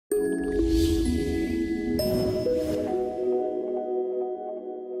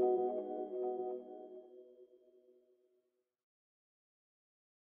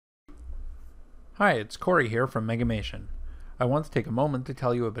Hi, it's Corey here from Megamation. I want to take a moment to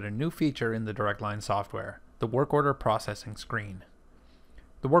tell you about a new feature in the DirectLine software, the work order processing screen.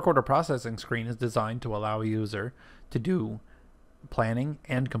 The work order processing screen is designed to allow a user to do planning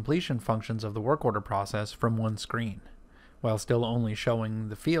and completion functions of the work order process from one screen, while still only showing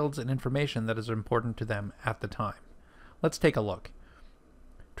the fields and information that is important to them at the time. Let's take a look.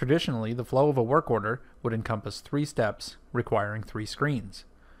 Traditionally, the flow of a work order would encompass 3 steps requiring 3 screens: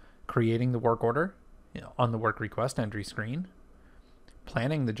 creating the work order on the work request entry screen,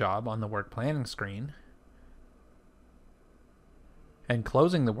 planning the job on the work planning screen, and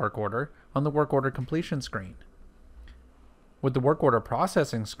closing the work order on the work order completion screen. With the work order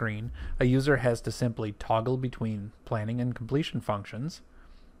processing screen, a user has to simply toggle between planning and completion functions,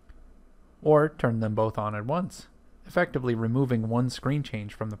 or turn them both on at once, effectively removing one screen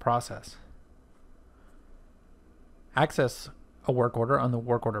change from the process. Access a work order on the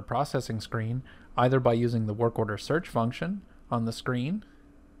work order processing screen either by using the work order search function on the screen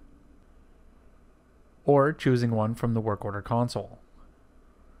or choosing one from the work order console.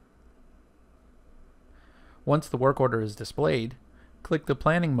 Once the work order is displayed, click the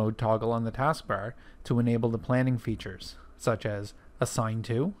planning mode toggle on the taskbar to enable the planning features such as assign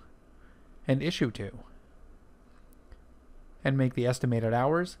to and issue to, and make the estimated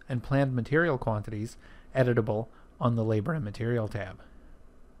hours and planned material quantities editable on the Labor and Material tab.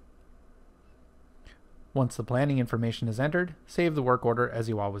 Once the planning information is entered, save the work order as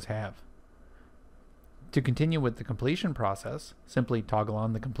you always have. To continue with the completion process, simply toggle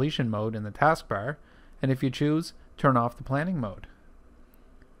on the completion mode in the taskbar, and if you choose, turn off the planning mode.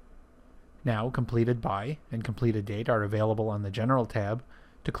 Now, completed by and completed date are available on the General tab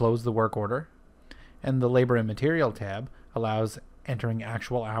to close the work order, and the Labor and Material tab allows entering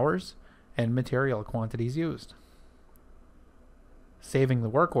actual hours and material quantities used. Saving the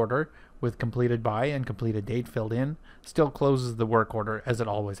work order with completed by and completed date filled in still closes the work order as it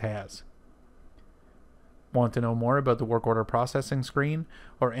always has. Want to know more about the work order processing screen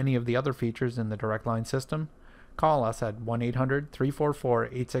or any of the other features in the DirectLine system? Call us at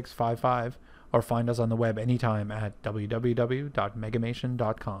 1-800-344-8655 or find us on the web anytime at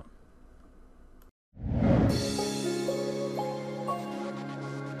www.megamation.com.